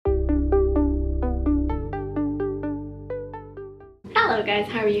Hello guys,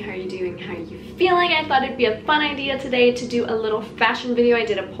 how are you? How are you doing? How are you feeling? I thought it'd be a fun idea today to do a little fashion video. I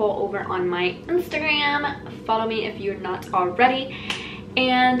did a poll over on my Instagram. Follow me if you're not already.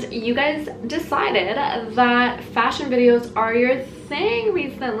 And you guys decided that fashion videos are your thing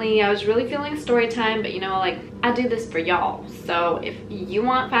recently. I was really feeling story time, but you know, like, I do this for y'all. So if you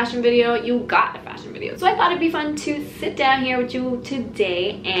want fashion video, you got a fashion video. So I thought it'd be fun to sit down here with you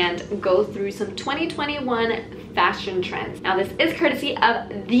today and go through some 2021 fashion trends. Now this is courtesy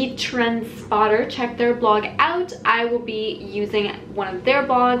of The Trend Spotter. Check their blog out. I will be using one of their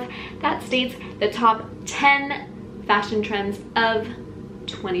blogs that states the top 10 fashion trends of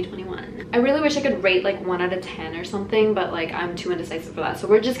 2021. I really wish I could rate like 1 out of 10 or something, but like I'm too indecisive for that. So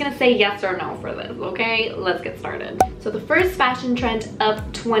we're just gonna say yes or no for this, okay? Let's get started. So the first fashion trend of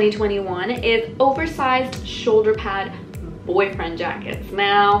 2021 is oversized shoulder pad boyfriend jackets.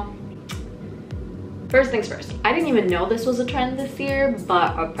 Now, first things first, I didn't even know this was a trend this year,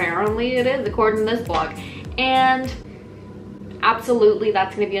 but apparently it is according to this blog. And absolutely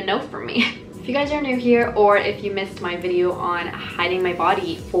that's gonna be a no for me. If you guys are new here, or if you missed my video on hiding my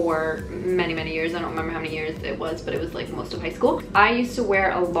body for many years, I don't remember how many years it was, but it was like most of high school. I used to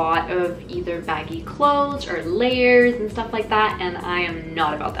wear a lot of either baggy clothes or layers and stuff like that, and I am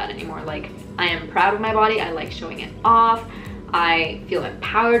not about that anymore. Like, I am proud of my body, I like showing it off. I feel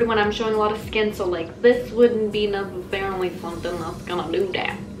empowered when I'm showing a lot of skin, so like this wouldn't be necessarily something that's gonna do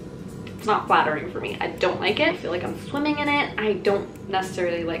that. It's not flattering for me. I don't like it. I feel like I'm swimming in it. I don't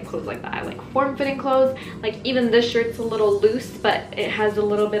necessarily like clothes like that. I like form-fitting clothes. Like even this shirt's a little loose, but it has a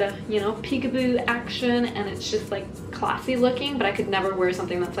little bit of, you know, peekaboo action, and it's just like classy looking, but I could never wear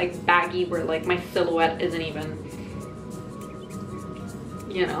something that's like baggy where like my silhouette isn't even,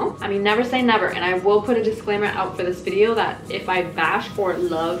 you know? I mean, never say never. And I will put a disclaimer out for this video that if I bash or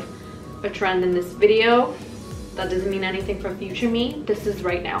love a trend in this video, that doesn't mean anything for future me. This is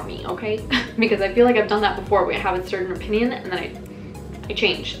right now me, okay? Because I feel like I've done that before, where I have a certain opinion and then I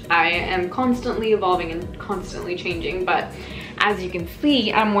change. I am constantly evolving and constantly changing, but as you can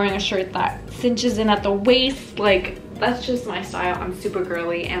see, I'm wearing a shirt that cinches in at the waist. Like, that's just my style. I'm super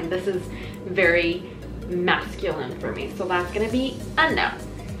girly, and this is very masculine for me, so that's gonna be a no.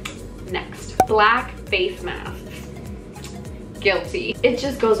 Next, black face masks. Guilty. It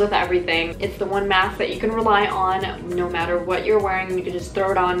just goes with everything. It's the one mask that you can rely on no matter what you're wearing. You can just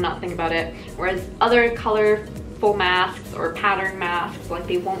throw it on, not think about it. Whereas other colorful masks or pattern masks, like,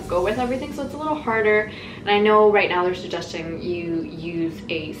 they won't go with everything, so it's a little harder. And I know right now they're suggesting you use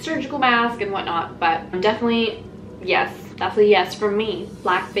a surgical mask and whatnot, but definitely yes. That's a yes from me.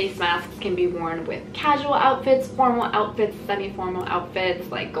 Black face masks can be worn with casual outfits, formal outfits, semi-formal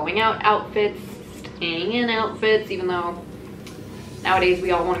outfits, like going out outfits, staying in outfits, even though nowadays we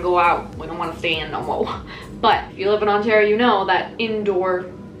all want to go out. We don't want to stay in no more. But if you live in Ontario, you know that indoor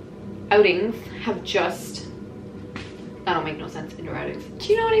outings have just, that don't make no sense, indoor outings.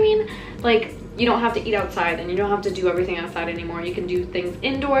 Do you know what I mean? Like, you don't have to eat outside and you don't have to do everything outside anymore. You can do things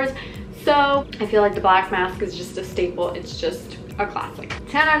indoors. So I feel like the black mask is just a staple. It's just a classic.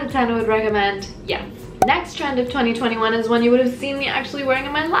 10 out of 10 I would recommend, yes. Next trend of 2021 is one you would have seen me actually wearing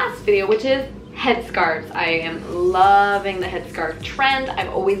in my last video, which is headscarves. I am loving the headscarf trend. I've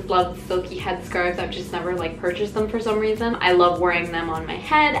always loved silky headscarves. I've just never like purchased them for some reason. I love wearing them on my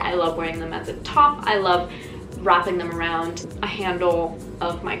head. I love wearing them as a top. I love wrapping them around a handle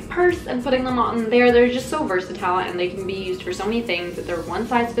of my purse and putting them on there. They're just so versatile, and they can be used for so many things. That they're one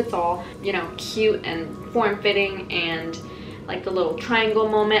size fits all, you know, cute and form-fitting, and like the little triangle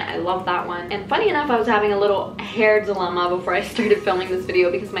moment. I love that one. And funny enough, I was having a little hair dilemma before I started filming this video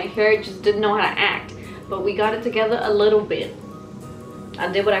because my hair just didn't know how to act, but we got it together a little bit. I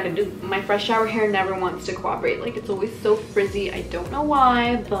did what I could do. My fresh shower hair never wants to cooperate. Like, it's always so frizzy. I don't know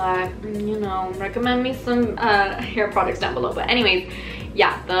why, but you know, recommend me some hair products down below. But anyways,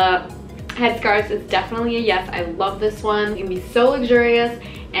 yeah, the headscarves is definitely a yes. I love this one. It can be so luxurious,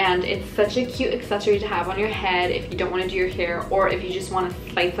 and it's such a cute accessory to have on your head if you don't want to do your hair, or if you just want to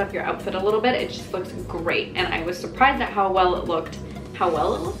spice up your outfit a little bit. It just looks great, and I was surprised at how well it looked. How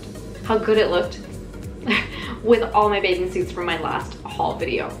good it looked with all my bathing suits from my last haul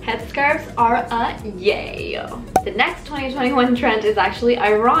video. Headscarves are a yay. The next 2021 trend is actually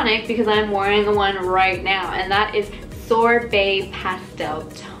ironic because I'm wearing one right now, and that is sorbet pastel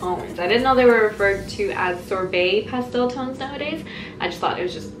tones. I didn't know they were referred to as sorbet pastel tones nowadays. I just thought it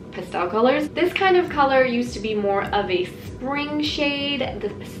was just pastel colors. This kind of color used to be more of a spring shade. The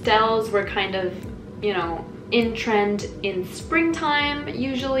pastels were kind of, you know, in trend in springtime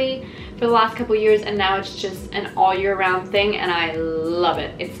usually for the last couple years, and now it's just an all year round thing, and I love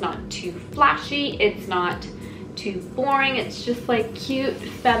it. It's not too flashy, it's not too boring. It's just like cute,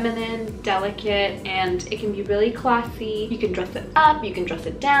 feminine, delicate, and it can be really classy. You can dress it up, you can dress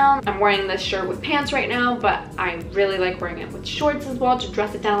it down. I'm wearing this shirt with pants right now, but I really like wearing it with shorts as well to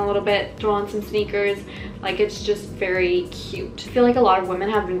dress it down a little bit, throw on some sneakers. Like, it's just very cute. I feel like a lot of women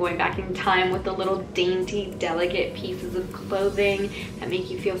have been going back in time with the little dainty, delicate pieces of clothing that make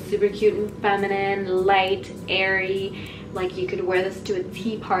you feel super cute and feminine, light, airy. Like, you could wear this to a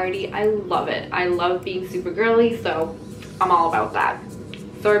tea party. I love it. I love being super girly, so I'm all about that.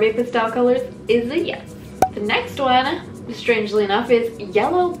 Sorbet pastel colors is a yes. The next one, strangely enough, is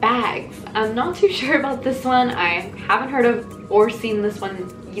yellow bags. I'm not too sure about this one. I haven't heard of or seen this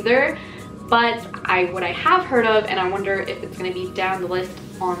one either, but what I have heard of, and I wonder if it's going to be down the list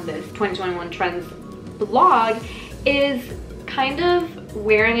on this 2021 Trends blog, is kind of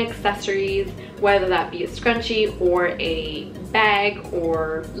wearing accessories, whether that be a scrunchie or a bag,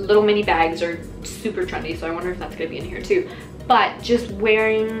 or little mini bags are super trendy, so I wonder if that's going to be in here too. But just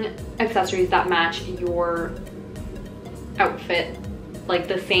wearing accessories that match your outfit, like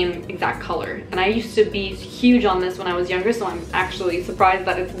the same exact color. And I used to be huge on this when I was younger, so I'm actually surprised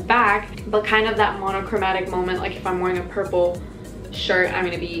that it's back. But kind of that monochromatic moment, like if I'm wearing a purple shirt, I'm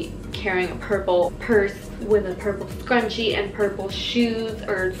going to be carrying a purple purse with a purple scrunchie and purple shoes,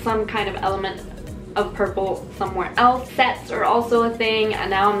 or some kind of element of purple somewhere else. Sets are also a thing, and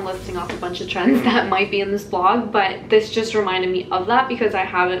now I'm listing off a bunch of trends that might be in this blog, but this just reminded me of that because I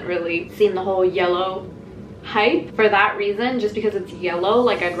haven't really seen the whole yellow hype for that reason. Just because it's yellow,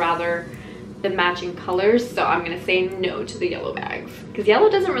 like, I'd rather the matching colors, so I'm gonna say no to the yellow bags, because yellow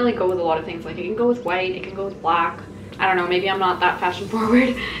doesn't really go with a lot of things. Like, it can go with white, it can go with black. I don't know, maybe I'm not that fashion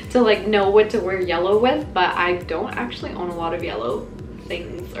forward to like know what to wear yellow with, but I don't actually own a lot of yellow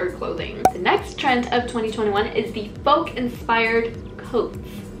things or clothing. The next trend of 2021 is the folk inspired coats.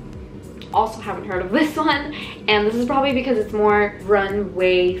 Also haven't heard of this one, and this is probably because it's more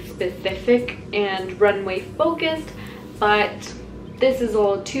runway specific and runway focused, but this is a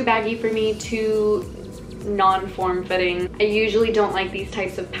little too baggy for me, too non-form fitting. I usually don't like these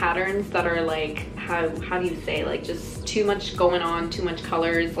types of patterns that are like, how do you say, like just too much going on, too much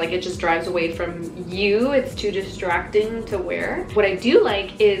colors. Like, it just drives away from you. It's too distracting to wear. What I do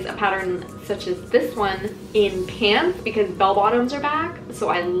like is a pattern such as this one in pants, because bell bottoms are back. So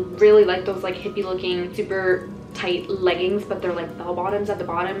I really like those like hippie looking super tight leggings, but they're like bell bottoms at the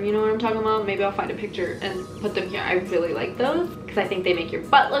bottom. You know what I'm talking about? Maybe I'll find a picture and put them here. I really like those because I think they make your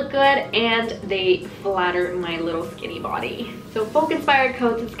butt look good and they flatter my little skinny body. So folk inspired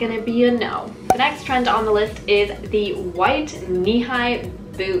coats is gonna be a no. The next trend on the list is the white knee-high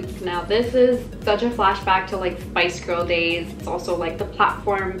boots. Now this is such a flashback to like Spice Girl days. It's also like the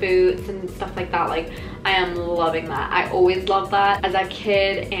platform boots and stuff like that. Like, I am loving that. I always loved that as a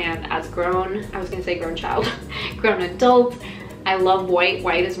kid and as grown, I was gonna say grown child, grown adult. I love white.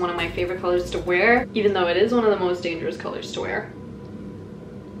 White is one of my favorite colors to wear, even though it is one of the most dangerous colors to wear.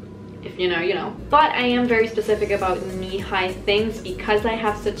 If you know, you know. But I am very specific about knee-high things because I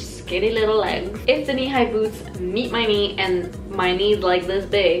have such skinny little legs. If the knee-high boots meet my knee and my knee's like this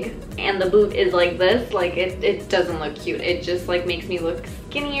big and the boot is like this, like it doesn't look cute. It just like makes me look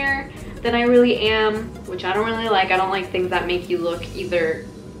skinnier than I really am, which I don't really like. I don't like things that make you look either,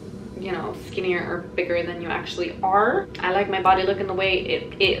 you know, skinnier or bigger than you actually are. I like my body looking the way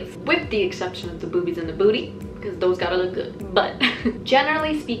it is, with the exception of the boobies and the booty, because those gotta look good. But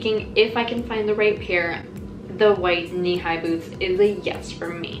generally speaking, if I can find the right pair, the white knee-high boots is a yes for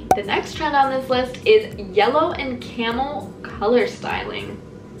me. The next trend on this list is yellow and camel color styling.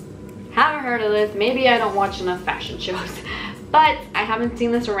 Haven't heard of this. Maybe I don't watch enough fashion shows, but I haven't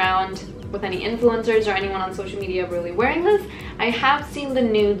seen this around with any influencers or anyone on social media really wearing this. I have seen the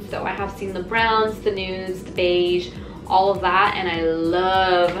nudes though. I have seen the browns, the nudes, the beige, all of that, and I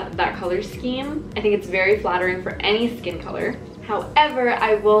love that color scheme. I think it's very flattering for any skin color. However,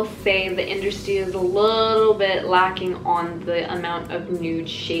 I will say the industry is a little bit lacking on the amount of nude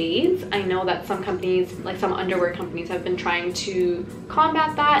shades. I know that some companies, like some underwear companies, have been trying to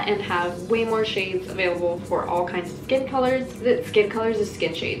combat that and have way more shades available for all kinds of skin colors. Is it skin colors or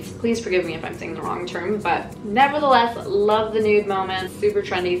skin shades? Please forgive me if I'm saying the wrong term, but nevertheless, love the nude moment. Super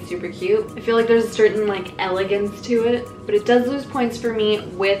trendy, super cute. I feel like there's a certain like elegance to it, but it does lose points for me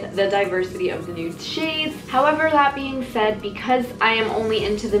with the diversity of the nude shades. However, that being said, because I am only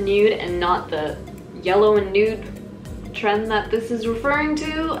into the nude and not the yellow and nude trend that this is referring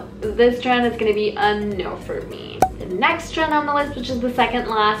to, this trend is going to be a no for me. The next trend on the list, which is the second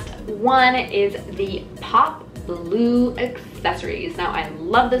last one, is the pop blue accessories. Now I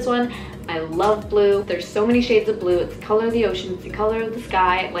love this one. I love blue. There's so many shades of blue. It's the color of the ocean, it's the color of the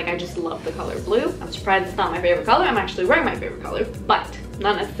sky. Like, I just love the color blue. I'm surprised it's not my favorite color. I'm actually wearing my favorite color, but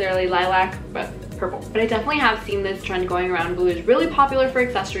not necessarily lilac, but purple. But I definitely have seen this trend going around. Blue is really popular for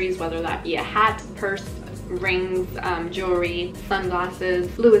accessories, whether that be a hat, purse, rings, jewelry, sunglasses.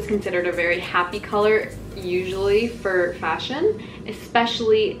 Blue is considered a very happy color usually for fashion,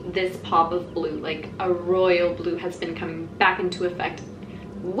 especially this pop of blue. Like, a royal blue has been coming back into effect,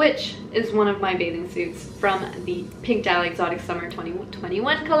 which is one of my bathing suits from the Pink Dahlia Exotic Summer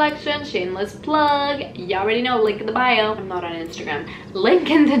 2021 collection. Shameless plug. You already know, link in the bio. I'm not on Instagram. Link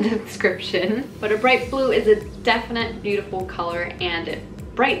in the description. But a bright blue is a definite beautiful color, and it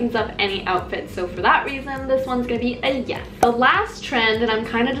brightens up any outfit. So for that reason, this one's gonna be a yes. The last trend, and I'm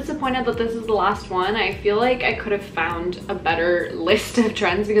kind of disappointed that this is the last one. I feel like I could have found a better list of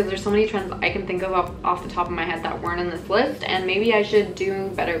trends because there's so many trends I can think of off the top of my head that weren't in this list, and maybe I should do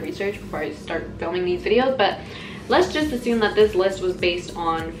better research before I start filming these videos. But let's just assume that this list was based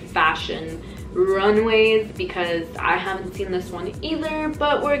on fashion runways, because I haven't seen this one either,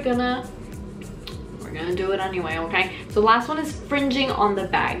 but we're gonna do it anyway, okay? So last one is fringing on the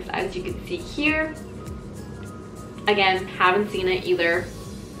bags, as you can see here. Again, haven't seen it either.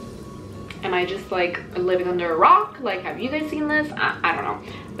 Am I just like living under a rock? Like, have you guys seen this? I don't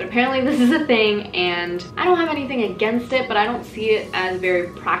know. But apparently this is a thing, and I don't have anything against it, but I don't see it as very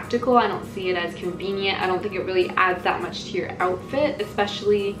practical. I don't see it as convenient. I don't think it really adds that much to your outfit,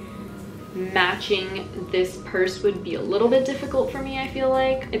 especially matching this purse would be a little bit difficult for me, I feel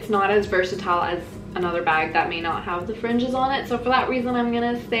like. It's not as versatile as another bag that may not have the fringes on it. So for that reason, I'm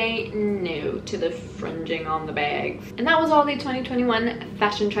gonna say no to the fringing on the bags. And that was all the 2021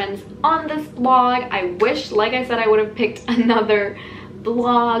 fashion trends on this vlog. I wish, like I said, I would have picked another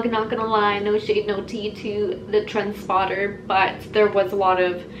vlog, not gonna lie, no shade, no tea to the trend spotter, but there was a lot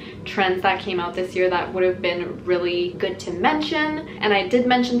of trends that came out this year that would have been really good to mention, and I did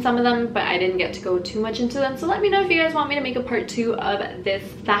mention some of them, but I didn't get to go too much into them. So let me know if you guys want me to make a part 2 of this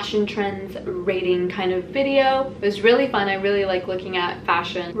fashion trends rating kind of video. It was really fun. I really like looking at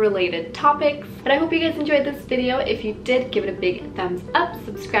fashion related topics, but I hope you guys enjoyed this video. If you did, give it a big thumbs up,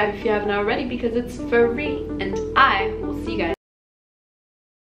 subscribe if you haven't already because it's free, and I will see you guys